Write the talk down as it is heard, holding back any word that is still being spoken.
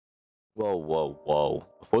Whoa, whoa, whoa.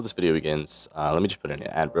 Before this video begins, let me just put in an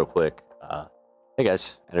ad real quick. Hey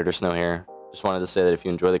guys, Editor Snow here. Just wanted to say that if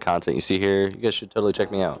you enjoy the content you see here, you guys should totally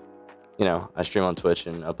check me out. You know, I stream on Twitch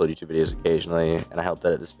and upload YouTube videos occasionally, and I helped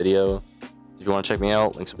edit this video. If you want to check me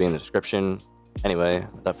out, links will be in the description. Anyway,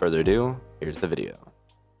 without further ado, here's the video.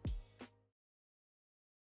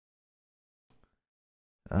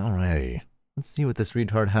 Alrighty, let's see what this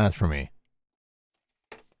retard has for me.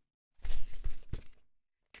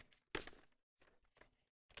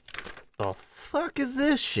 The fuck is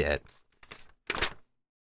this shit?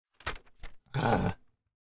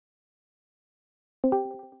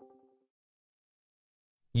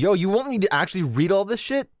 Yo, you want me to actually read all this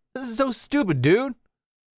shit? This is so stupid, dude.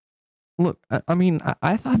 Look, I mean,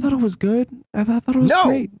 I thought it was good. I thought it was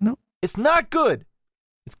great. No, it's not good.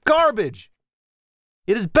 It's garbage.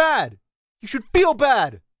 It is bad. You should feel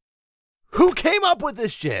bad. Who came up with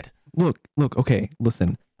this shit? Look, okay,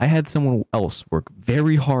 listen. I had someone else work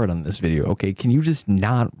very hard on this video, okay? Can you just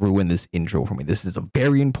not ruin this intro for me? This is a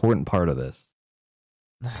very important part of this.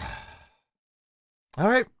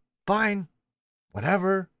 Alright, fine.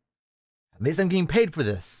 Whatever. At least I'm getting paid for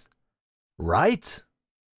this. Right?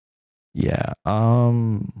 Yeah,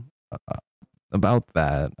 about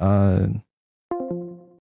that,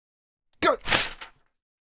 Go!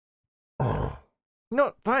 Oh.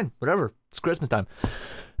 No, fine, whatever. It's Christmas time.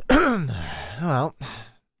 Well,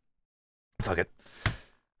 fuck it.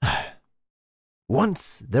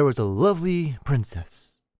 Once there was a lovely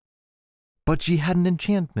princess, but she had an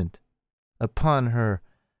enchantment upon her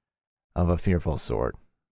of a fearful sort.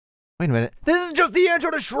 Wait a minute, this is just the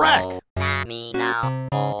intro to Shrek!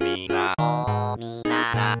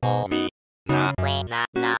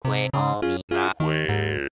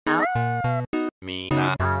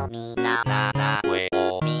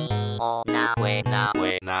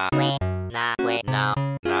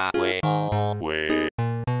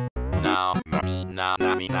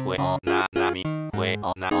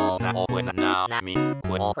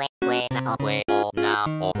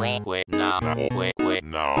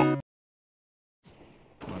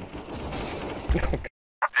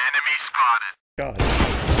 Enemy spotted. God.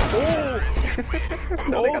 Oh!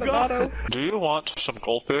 Oh God. Do you want some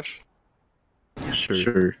goldfish?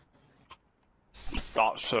 Sure.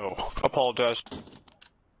 Not so. Apologize.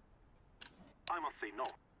 I must say no.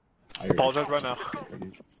 Apologize right now.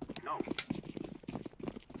 No.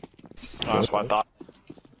 That's what I thought.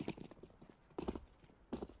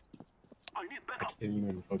 I need better. Hey,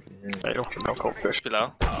 no goldfish.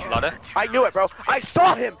 Below. Ladder. I knew it, bro. I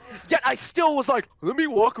saw him. Yet I still was like, let me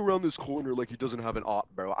walk around this corner like he doesn't have an op,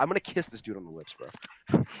 bro. I'm gonna kiss this dude on the lips, bro.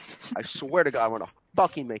 I swear to God, I'm gonna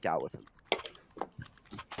fucking make out with him.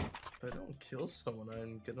 If I don't kill someone,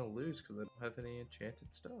 I'm gonna lose because I don't have any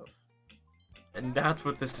enchanted stuff. And that's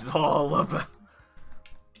what this is all about.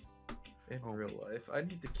 In real life, I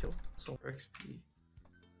need to kill someone for XP.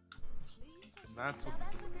 That's what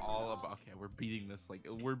this is all about. Okay, we're beating this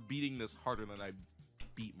harder than I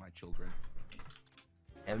beat my children.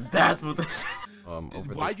 And that's what this.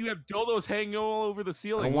 Why do you have dildos hanging all over the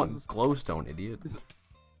ceiling? I don't want glowstone, idiot.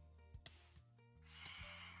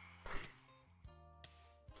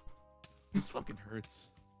 This fucking hurts.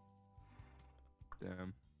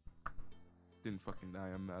 Damn. Didn't fucking die.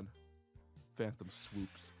 I'm mad. Phantom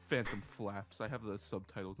swoops. Phantom flaps. I have the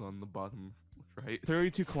subtitles on the bottom. Right?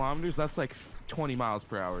 32 kilometers? That's like 20 miles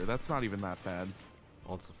per hour. That's not even that bad.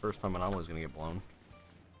 Well, it's the first time I was gonna get blown.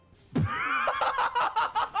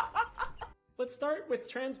 Let's start with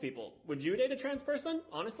trans people. Would you date a trans person?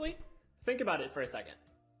 Honestly? Think about it for a second.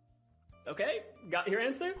 Okay, got your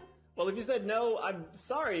answer? Well, if you said no, I'm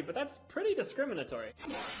sorry, but that's pretty discriminatory.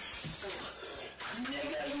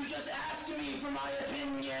 Nigga, you just asked me for my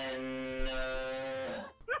opinion.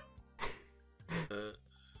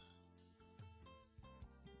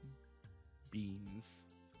 Beans.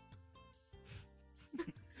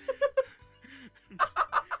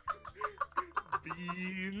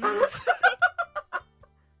 Beans.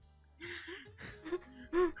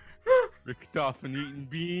 Ricked off and eating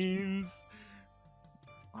beans.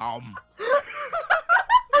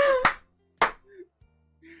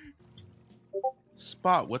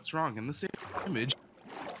 Spot, what's wrong in the same image?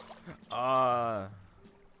 I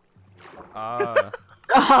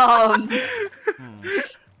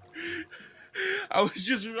was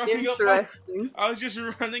just running up. I was just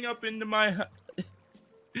running up into my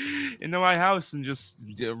house and just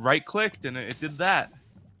right clicked and it did that.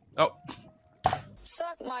 Oh.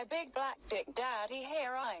 Suck my big black dick, daddy.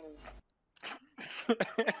 Here I'm.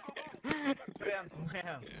 Bam,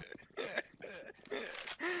 bam.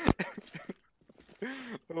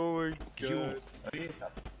 Oh my god.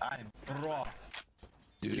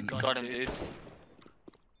 Dude, Got him, dude.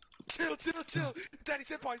 Chill, chill, chill. Daddy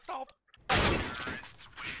said, boy, stop.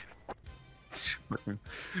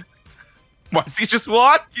 Why is he just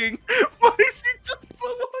walking? Why is he just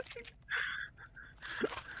walking?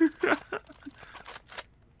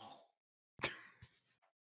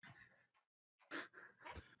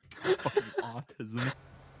 Fucking autism.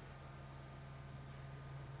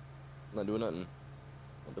 I'm not doing nothing.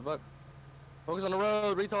 What the fuck? Focus on the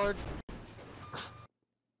road, retard.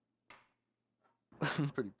 I'm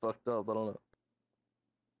pretty fucked up. I don't know.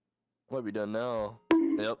 Might be done now.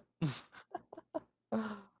 Yep.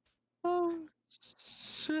 Oh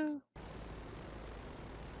shit.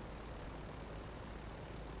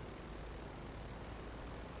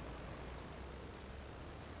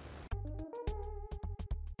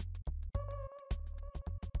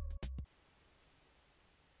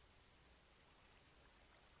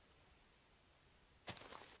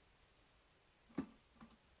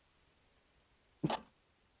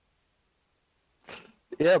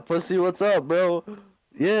 Yeah, pussy, what's up, bro?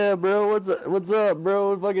 Yeah, bro, what's up,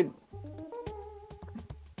 bro? Fucking.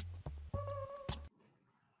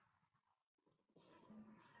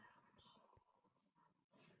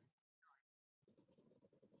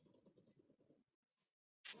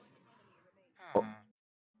 Oh,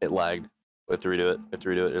 it lagged. We have to redo it. We have to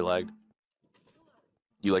redo it. It lagged.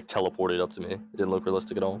 You like teleported up to me. It didn't look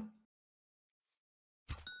realistic at all.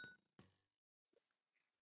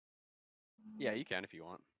 Yeah, you can if you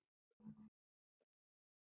want.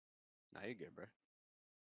 Nah, you're good, bro.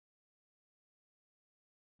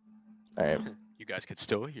 All right. You guys could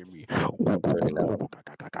still hear me. Turning now. Go,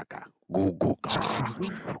 go, go. Go, go.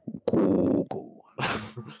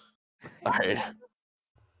 All right.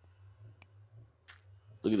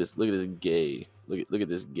 Look at this. Look at this gay. Look at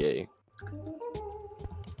this gay.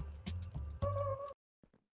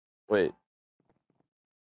 Wait.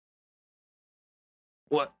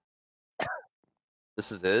 What?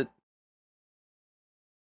 This is it?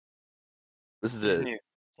 This is He's it. new.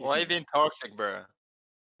 Why are you being toxic, bro?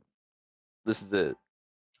 This is it.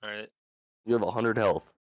 Alright. You have 100 health.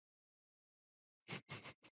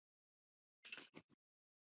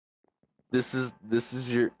 This is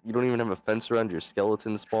your. You don't even have a fence around your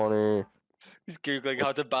skeleton spawner. He's googling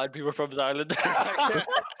how the bad people from his island.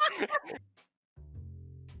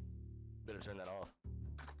 Better turn that off.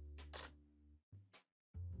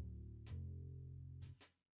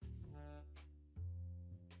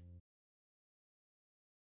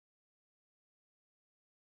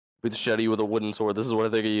 With Shetty with a wooden sword. This is what I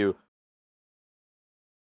think of you. You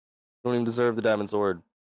don't even deserve the diamond sword.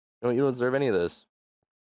 You don't deserve any of this.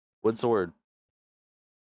 Wood sword.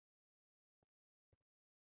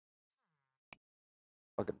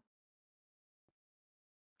 Fucking.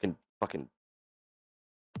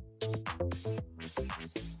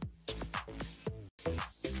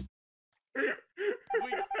 Will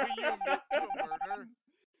you admit to a murder?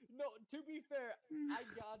 No, to be fair, I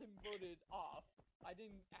got him voted off. I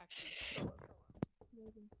didn't actually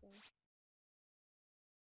kill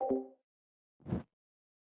him.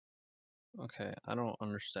 Okay, I don't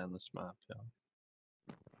understand this map, yo.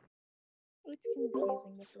 It's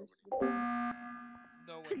confusing the first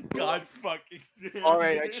No way. God fucking damn. All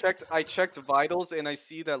right, I checked vitals and I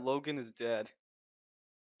see that Logan is dead.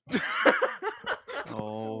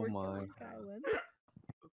 Oh my god.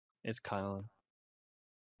 It's Kylan.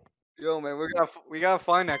 Yo, man, we gotta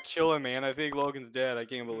find that killer, man. I think Logan's dead. I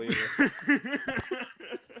can't believe it.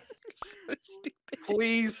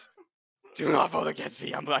 Please, do not vote against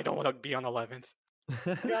me. I don't want to be on 11th.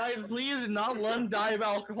 Guys, please do not let him die of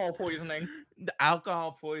alcohol poisoning. The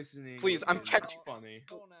alcohol poisoning. Please, I'm catching. Funny.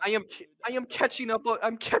 I am catching up.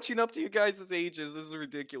 I'm catching up to you guys' ages. This is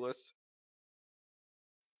ridiculous.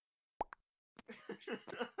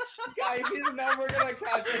 Guys, he's never gonna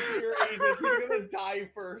catch up to your ages. He's gonna die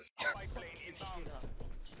first.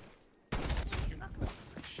 You're not gonna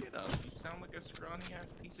fuck shit up. You sound like a scrawny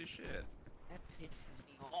ass piece of shit. That pisses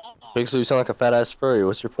me off. Big, so you sound like a fat ass furry.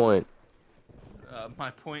 What's your point?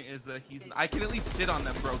 My point is that I can at least sit on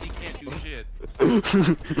them, bro. He can't do shit.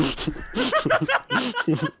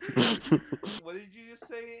 What did you just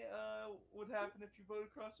say? Would happen if you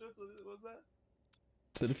voted Crossroads? What was that?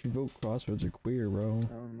 Said if you vote Crossroads, you're queer, bro. I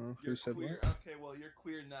don't know. Who said Queer? what? Okay, well you're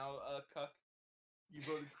queer now, Cuck. You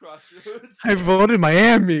voted Crossroads. I voted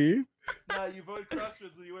Miami. Nah, you voted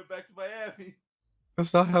Crossroads and you went back to Miami.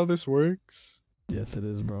 That's not how this works. Yes, it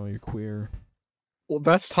is, bro. You're queer. Well,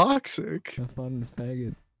 that's toxic. Have fun,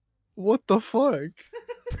 faggot. What the fuck?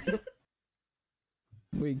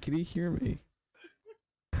 Wait, can he hear me?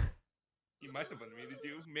 You might have unmuted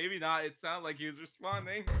you. Maybe not. It sounded like he was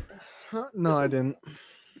responding. Huh? No, I didn't.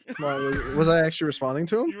 Why, was I actually responding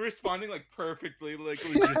to him? You were responding like perfectly, like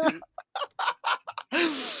legit.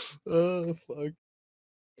 Oh fuck.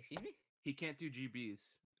 Excuse me? He can't do GBs.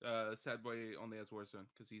 Sad boy only has Warzone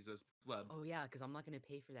because he's a pleb. Oh yeah, because I'm not gonna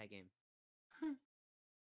pay for that game.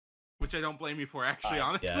 Which I don't blame you for, actually,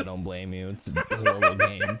 honestly. Yeah, I don't blame you. It's a horrible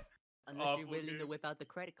game. Unless you're willing to whip out the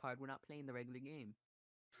credit card, we're not playing the regular game.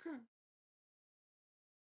 So,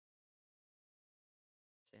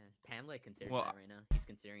 yeah, Pamela considering that right now. He's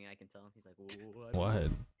considering it, I can tell. He's like, What?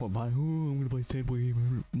 What? By who? I'm gonna play Sad Boy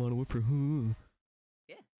Modern Warfare. Who?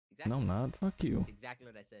 Yeah, exactly. No, I'm not. Fuck you. That's exactly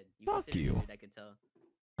what I said. You Fuck considered you. it, I can tell.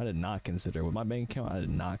 I did not consider it with my bank account. I did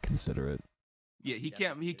not consider it. Yeah, he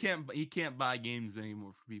can't buy games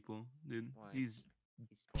anymore for people, dude. He's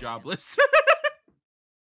jobless.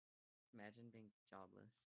 Imagine being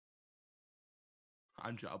jobless.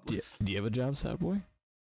 I'm jobless. Do you have a job, Sad Boy?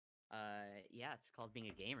 Yeah, it's called being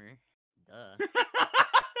a gamer. Duh.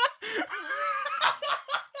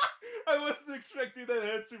 I wasn't expecting that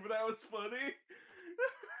answer, but that was funny.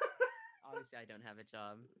 Obviously, I don't have a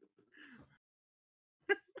job.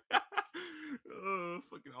 Oh,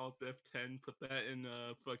 fucking Alt F10. Put that in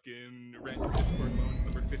fucking rent Discord loans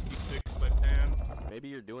number 56 by Pam. Maybe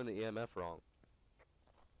you're doing the EMF wrong.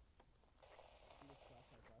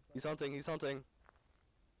 He's hunting. He's hunting.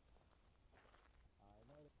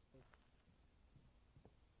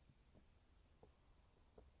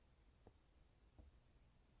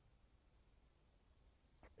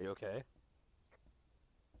 Are you okay?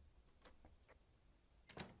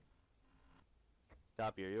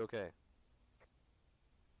 Copy, are you okay?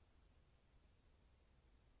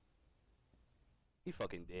 He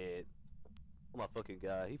fucking dead. Oh my fucking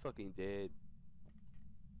god, he fucking dead.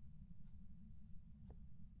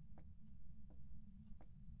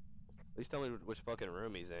 At least tell me which fucking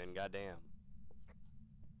room he's in, goddamn.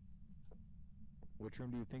 Which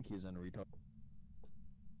room do you think he's in, retard?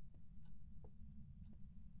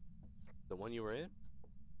 The one you were in?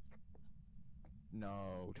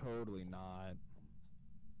 No, totally not.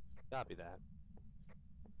 Copy that.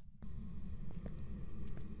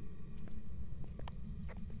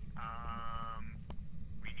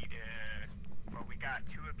 We need to. Well, we got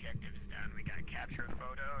 2 objectives done. We got capture the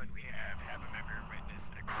photo, and we have a member witness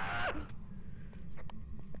a crime.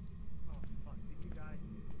 Oh fuck! Did you die?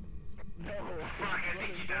 No, fuck! I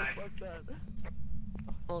think you died. Fuck that.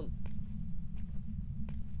 Oh.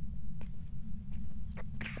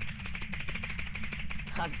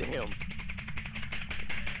 God damn. I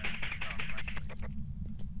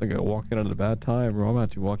think I walked in at a bad time, bro. I'm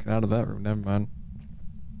actually walking out of that room. Never mind.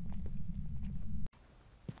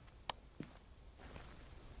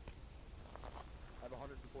 I have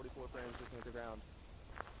 144 frames looking at the ground.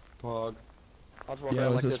 Pog. I'll just walk Yeah,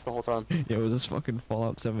 around was like this this the whole time. Yeah, was this fucking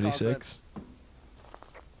Fallout 76?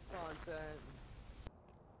 Content.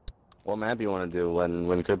 What map you want to do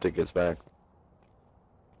when Cryptic gets back?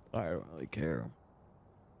 I don't really care.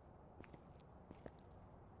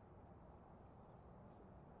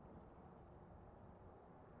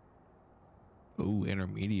 Ooh,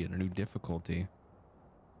 intermediate, a new difficulty.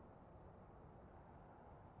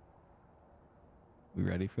 We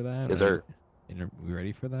ready for that? Yes, sir. We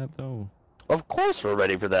ready for that though? Of course we're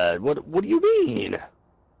ready for that. What do you mean? I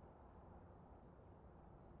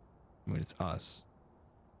mean, it's us.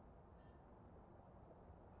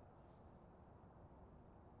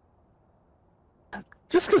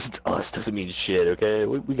 Just because it's us doesn't mean shit, okay?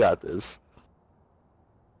 We got this.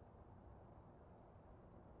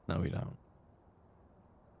 No, we don't.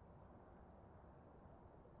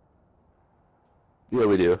 Yeah,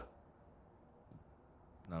 we do.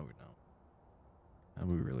 No, we don't. And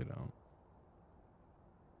we really don't.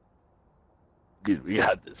 Dude, we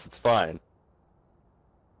got this. It's fine.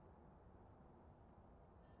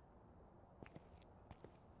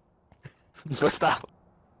 Go stop.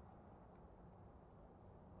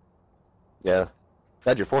 Yeah.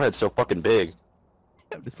 God, your forehead's so fucking big.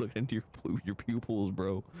 I'm just looking into your pupils,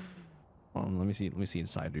 bro. Let me see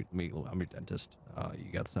inside, dude. I'm your dentist.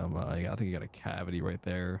 You got some. I think you got a cavity right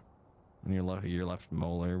there, on your left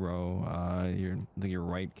molar, bro. I think your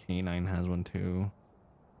right canine has one too.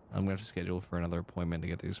 I'm gonna have to schedule for another appointment to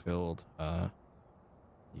get these filled.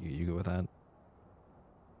 You go with that?